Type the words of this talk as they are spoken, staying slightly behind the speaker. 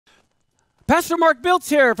Pastor Mark Biltz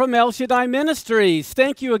here from Shaddai Ministries.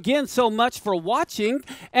 Thank you again so much for watching,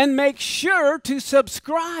 and make sure to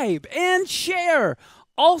subscribe and share.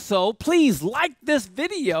 Also, please like this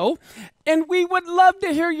video, and we would love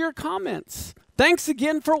to hear your comments. Thanks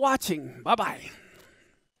again for watching. Bye-bye.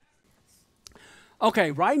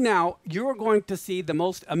 Okay, right now, you're going to see the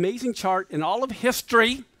most amazing chart in all of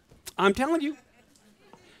history. I'm telling you.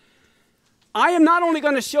 I am not only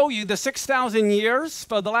going to show you the 6,000 years,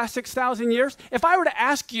 for the last 6,000 years. If I were to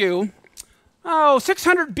ask you,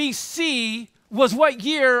 600 BC was what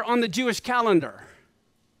year on the Jewish calendar?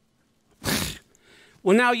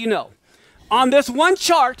 Well, now you know. On this one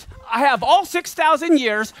chart, I have all 6,000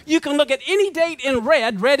 years. You can look at any date in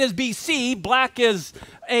red. Red is BC, black is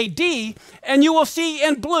AD, and you will see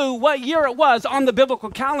in blue what year it was on the biblical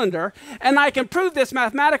calendar. And I can prove this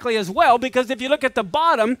mathematically as well, because if you look at the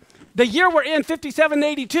bottom, the year we're in,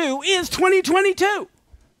 5782, is 2022.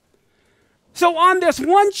 So on this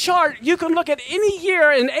one chart, you can look at any year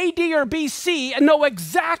in AD or BC and know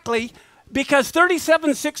exactly, because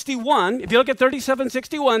 3761, if you look at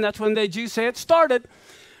 3761, that's when the Jews say it started.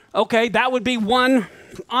 Okay, that would be one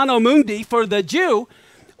Anno Mundi for the Jew.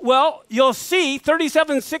 Well, you'll see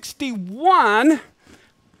 3761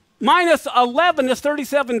 minus 11 is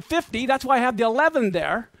 3750. That's why I have the 11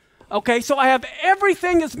 there. Okay, so I have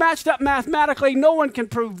everything is matched up mathematically. No one can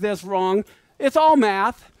prove this wrong. It's all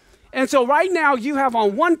math. And so right now you have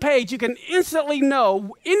on one page, you can instantly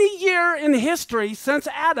know any year in history since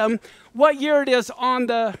Adam, what year it is on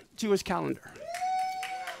the Jewish calendar.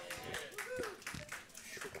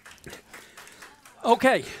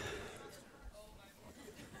 Okay.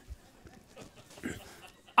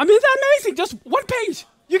 I mean, isn't that amazing? Just one page.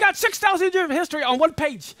 You got 6,000 years of history on one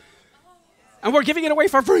page. And we're giving it away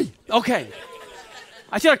for free. Okay.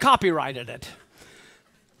 I should have copyrighted it.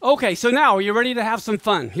 Okay, so now are you ready to have some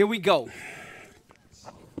fun? Here we go.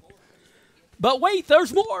 But wait,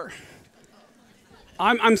 there's more.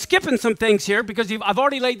 I'm skipping some things here because I've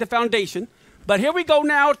already laid the foundation. But here we go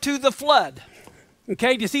now to the flood.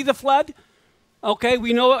 Okay, do you see the flood? Okay,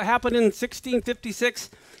 we know it happened in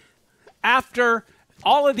 1656. After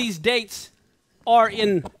all of these dates are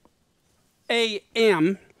in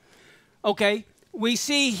AM. Okay, we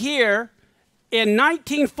see here in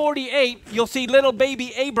 1948, you'll see little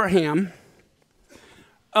baby Abraham.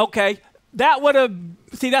 Okay, that would have,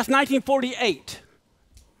 see, that's 1948.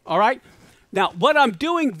 All right, now what I'm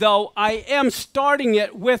doing though, I am starting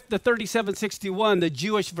it with the 3761, the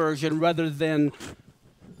Jewish version, rather than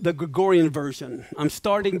the Gregorian version. I'm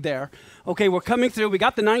starting there. Okay, we're coming through. We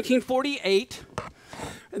got the 1948.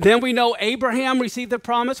 Then we know Abraham received the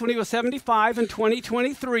promise when he was 75 in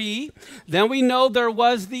 2023. Then we know there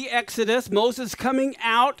was the Exodus, Moses coming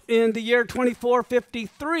out in the year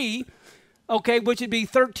 2453, okay, which would be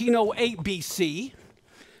 1308 BC.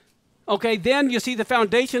 Okay, then you see the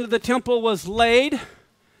foundation of the temple was laid,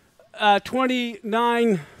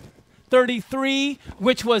 2933,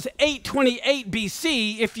 which was 828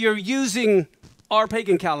 BC if you're using our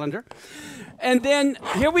pagan calendar. And then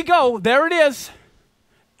here we go, there it is.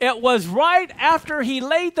 It was right after he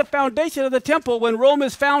laid the foundation of the temple when Rome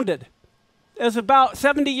is founded. It's about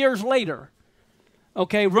 70 years later.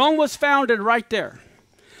 Okay, Rome was founded right there.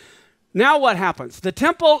 Now what happens? The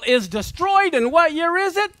temple is destroyed, and what year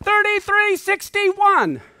is it?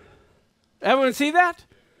 3361. Everyone see that?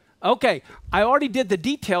 Okay, I already did the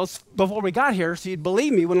details before we got here, so you'd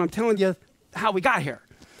believe me when I'm telling you how we got here.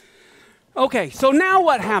 Okay, so now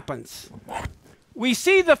what happens? We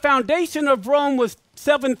see the foundation of Rome was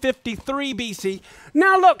 753 BC.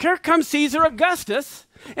 Now look, here comes Caesar Augustus,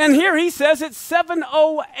 and here he says it's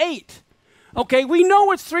 708. Okay, we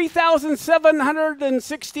know it's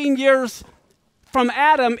 3,716 years from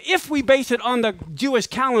Adam if we base it on the Jewish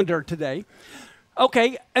calendar today.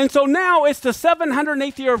 Okay, and so now it's the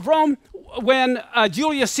 708th year of Rome when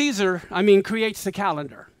Julius Caesar, creates the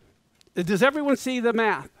calendar. Does everyone see the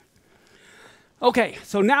math? Okay,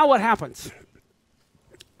 so now what happens?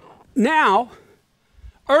 Now,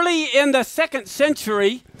 early in the 2nd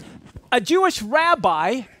century, a Jewish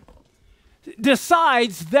rabbi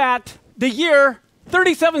decides that the year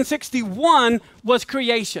 3761 was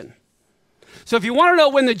creation. So if you want to know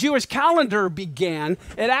when the Jewish calendar began,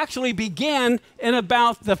 it actually began in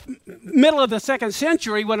about the middle of the 2nd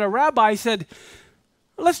century when a rabbi said,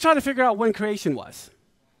 let's try to figure out when creation was.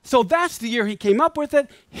 So that's the year he came up with it.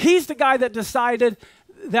 He's the guy that decided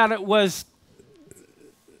that it was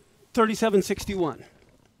 3761.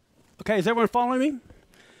 Okay, is everyone following me?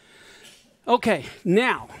 Okay,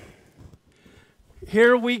 now,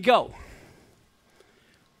 here we go.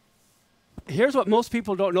 Here's what most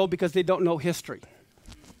people don't know because they don't know history.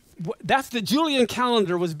 That's the Julian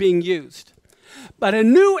calendar was being used. But a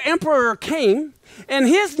new emperor came, and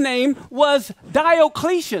his name was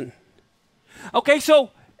Diocletian. Okay,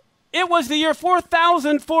 so it was the year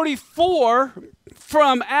 4044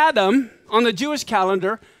 from Adam on the Jewish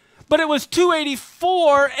calendar, but it was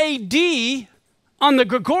 284 AD on the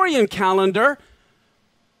Gregorian calendar.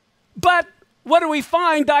 But what do we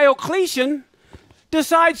find? Diocletian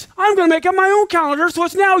decides, I'm going to make up my own calendar, so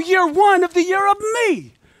it's now year 1 of the year of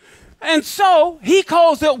me. And so he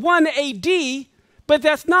calls it 1 AD, but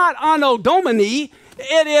that's not Anno Domini,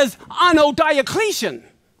 it is Anno Diocletian.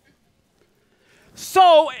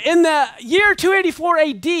 So in the year 284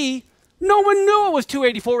 AD, no one knew it was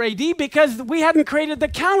 284 AD because we hadn't created the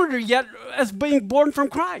calendar yet as being born from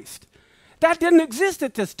Christ. That didn't exist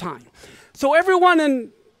at this time. So everyone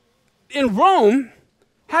in Rome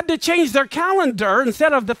had to change their calendar.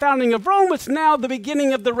 Instead of the founding of Rome, it's now the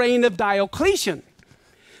beginning of the reign of Diocletian.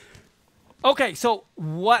 Okay, so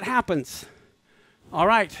what happens? All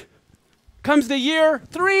right, comes the year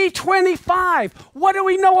 325. What do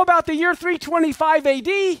we know about the year 325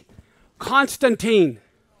 AD? Constantine.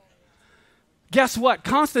 Guess what?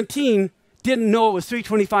 Constantine didn't know it was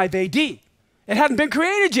 325 AD. It hadn't been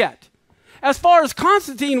created yet. As far as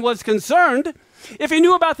Constantine was concerned, if he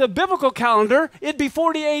knew about the biblical calendar, it'd be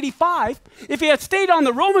 4085. If he had stayed on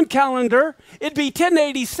the Roman calendar, it'd be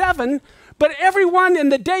 1087. But everyone in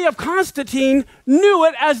the day of Constantine knew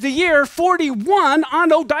it as the year 41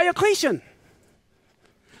 Anno Diocletian.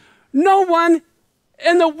 No one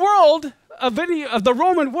in the world of the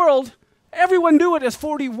Roman world, everyone knew it as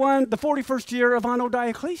 41, the 41st year of Anno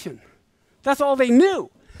Diocletian. That's all they knew.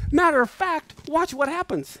 Matter of fact, watch what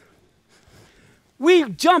happens. We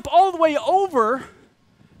jump all the way over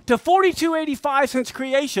to 4285 since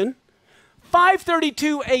creation,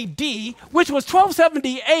 532 AD, which was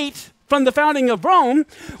 1278 from the founding of Rome.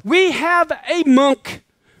 We have a monk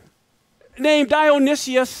named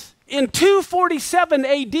Dionysius in 247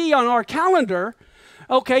 AD on our calendar.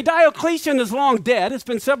 Okay, Diocletian is long dead. It's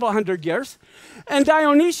been several hundred years. And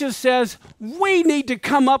Dionysius says, we need to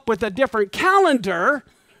come up with a different calendar.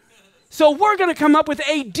 So we're going to come up with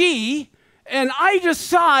AD. And I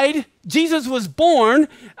decide Jesus was born.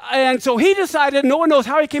 And so he decided, no one knows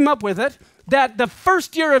how he came up with it, that the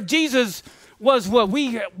first year of Jesus was what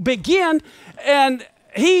we begin. And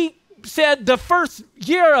he said the first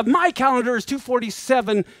year of my calendar is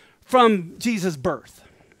 247 from Jesus' birth.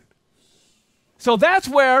 So that's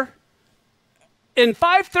where in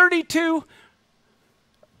 532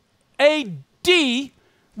 AD,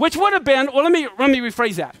 which would have been, well, let me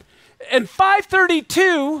rephrase that. In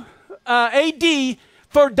 532 AD,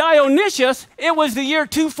 for Dionysius, it was the year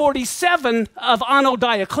 247 of Anno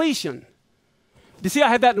Diocletian. You see, I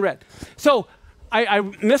had that in red. So I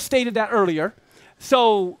misstated that earlier.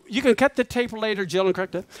 So you can cut the tape later, Jill, and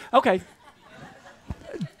correct it. Okay.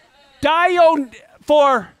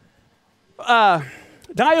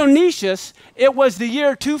 Dionysius, it was the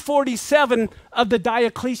year 247 of the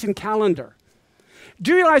Diocletian calendar.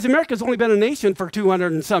 Do you realize America's only been a nation for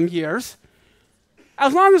 200 and some years?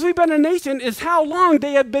 As long as we've been a nation is how long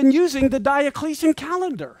they have been using the Diocletian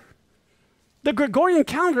calendar. The Gregorian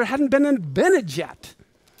calendar hadn't been invented yet.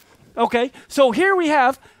 Okay, so here we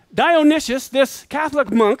have Dionysius, this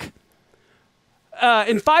Catholic monk,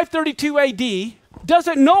 in 532 AD,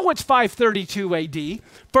 doesn't know it's 532 AD.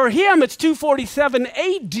 For him, it's 247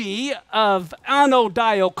 AD of Anno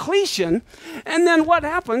Diocletian. And then what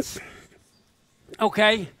happens?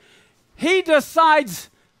 Okay, he decides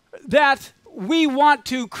that we want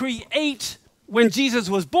to create when Jesus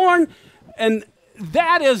was born, and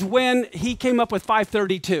that is when he came up with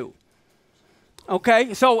 532.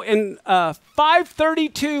 Okay, so in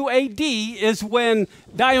 532 AD is when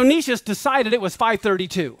Dionysius decided it was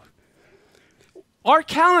 532. Our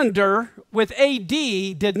calendar with AD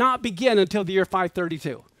did not begin until the year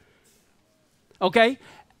 532. Okay,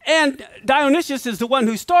 and Dionysius is the one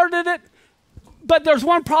who started it, but there's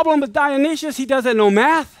one problem with Dionysius. He doesn't know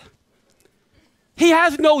math. He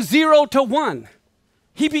has no 0 to 1.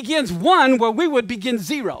 He begins 1 where we would begin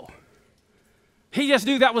 0. He just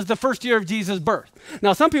knew that was the first year of Jesus' birth.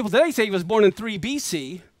 Now, some people today say he was born in 3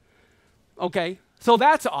 BC. Okay, so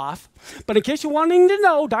that's off. But in case you're wanting to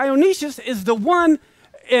know, Dionysius is the one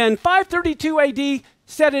in 532 AD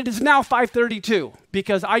said it is now 532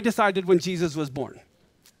 because I decided when Jesus was born.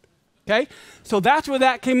 Okay, so that's where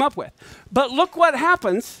that came up with. But look what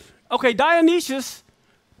happens. Okay, Dionysius,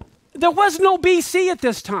 there was no BC at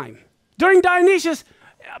this time. During Dionysius,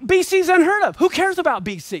 BC's unheard of. Who cares about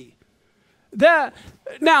BC?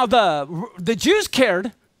 Now, the Jews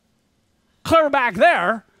cared clear back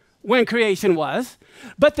there, when creation was,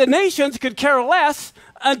 but the nations could care less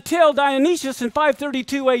until Dionysius in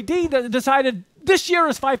 532 AD that decided this year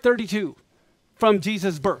is 532 from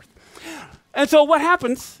Jesus' birth. And so what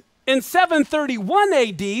happens? In 731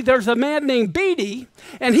 AD, there's a man named Bede,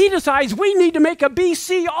 and he decides we need to make a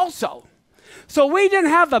BC also. So we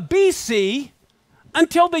didn't have a BC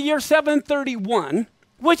until the year 731,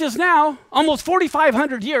 which is now almost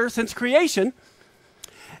 4,500 years since creation.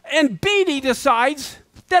 And Bede decides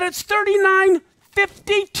that it's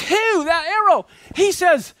 3952, that arrow. He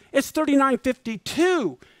says it's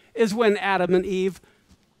 3952 is when Adam and Eve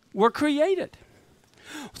were created.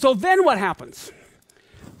 So then what happens?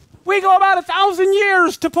 We go about 1,000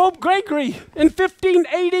 years to Pope Gregory in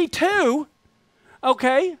 1582,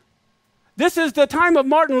 okay? This is the time of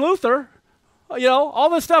Martin Luther, you know, all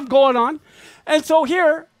this stuff going on. And so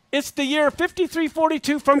here, it's the year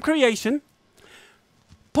 5342 from creation.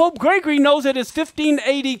 Pope Gregory knows it is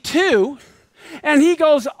 1582, and he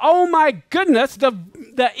goes, oh my goodness,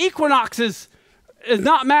 the equinox is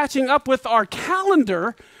not matching up with our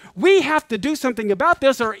calendar. We have to do something about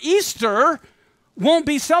this, or Easter won't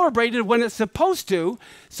be celebrated when it's supposed to,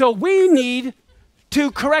 so we need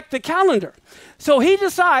to correct the calendar. So he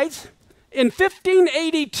decides in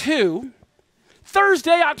 1582,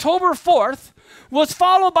 Thursday, October 4th, was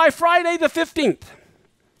followed by Friday the 15th.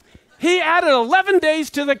 He added 11 days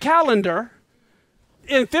to the calendar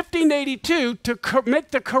in 1582 to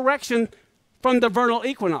make the correction from the vernal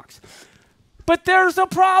equinox. But there's a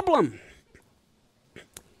problem.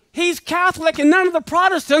 He's Catholic, and none of the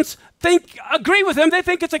Protestants agree with him. They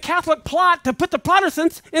think it's a Catholic plot to put the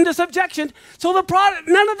Protestants into subjection. So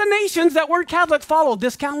none of the nations that weren't Catholic followed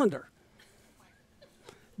this calendar.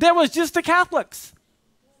 There was just the Catholics.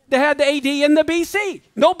 They had the AD and the BC.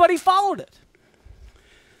 Nobody followed it.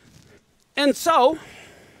 And so,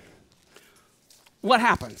 what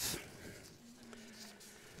happens?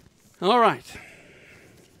 All right.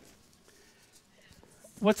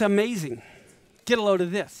 What's amazing? Get a load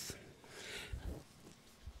of this.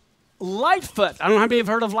 Lightfoot, I don't know how many have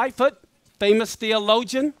heard of Lightfoot, famous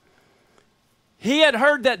theologian. He had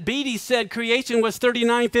heard that Bede said creation was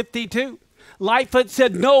 3952. Lightfoot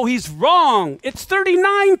said, no, he's wrong. It's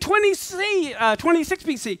 3926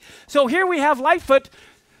 BC. So here we have Lightfoot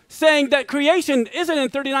saying that creation isn't in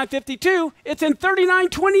 3952, it's in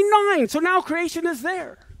 3929. So now creation is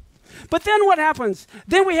there. But then what happens?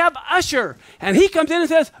 Then we have Ussher, and he comes in and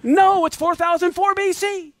says, no, it's 4004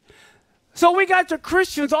 BC. So we got the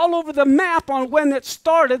Christians all over the map on when it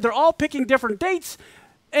started. They're all picking different dates,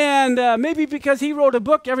 and maybe because he wrote a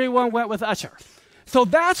book, everyone went with Ussher. So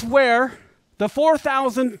that's where the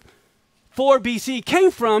 4004 BC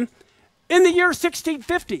came from in the year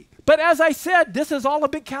 1650. But as I said, this is all a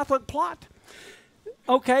big Catholic plot.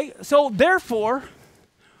 Okay, so therefore,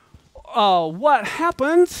 what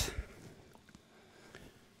happens?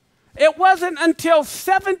 It wasn't until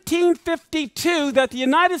 1752 that the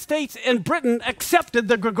United States and Britain accepted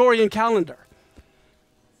the Gregorian calendar.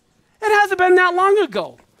 It hasn't been that long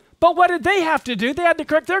ago. But what did they have to do? They had to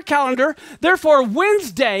correct their calendar. Therefore,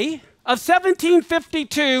 Wednesday of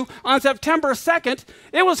 1752 on September 2nd,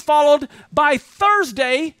 it was followed by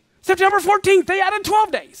Thursday, September 14th. They added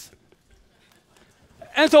 12 days.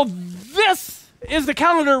 And so this is the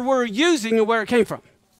calendar we're using and where it came from.